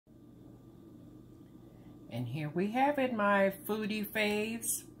And here we have it, my foodie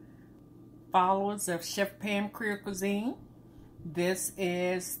faves, followers of Chef Pam Creole Cuisine. This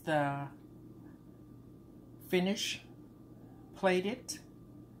is the finished, plated,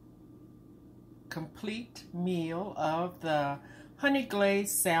 complete meal of the honey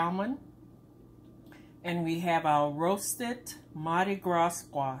glazed salmon. And we have our roasted Mardi Gras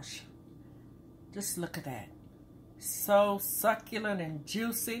squash. Just look at that. So succulent and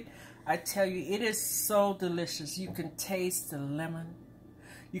juicy. I tell you, it is so delicious. You can taste the lemon.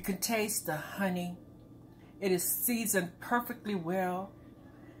 You can taste the honey. It is seasoned perfectly well.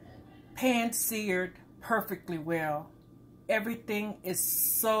 Pan-seared perfectly well. Everything is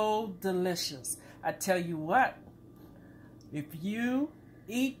so delicious. I tell you what, if you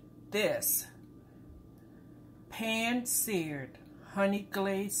eat this pan-seared honey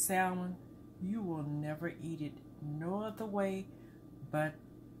glazed salmon, you will never eat it no other way but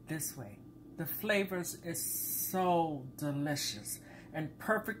this way. The flavors is so delicious and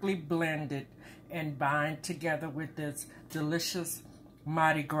perfectly blended and bind together with this delicious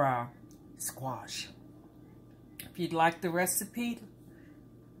Mardi Gras squash. If you'd like the recipe,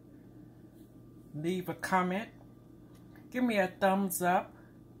 leave a comment, give me a thumbs up,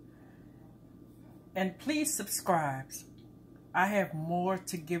 and please subscribe. I have more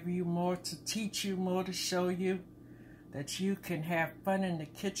to give you, more to teach you, more to show you, that you can have fun in the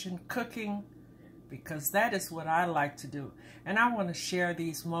kitchen cooking, because that is what I like to do. And I want to share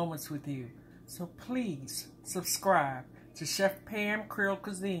these moments with you. So please subscribe to Chef Pam Creole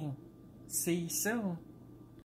Cuisine. See you soon.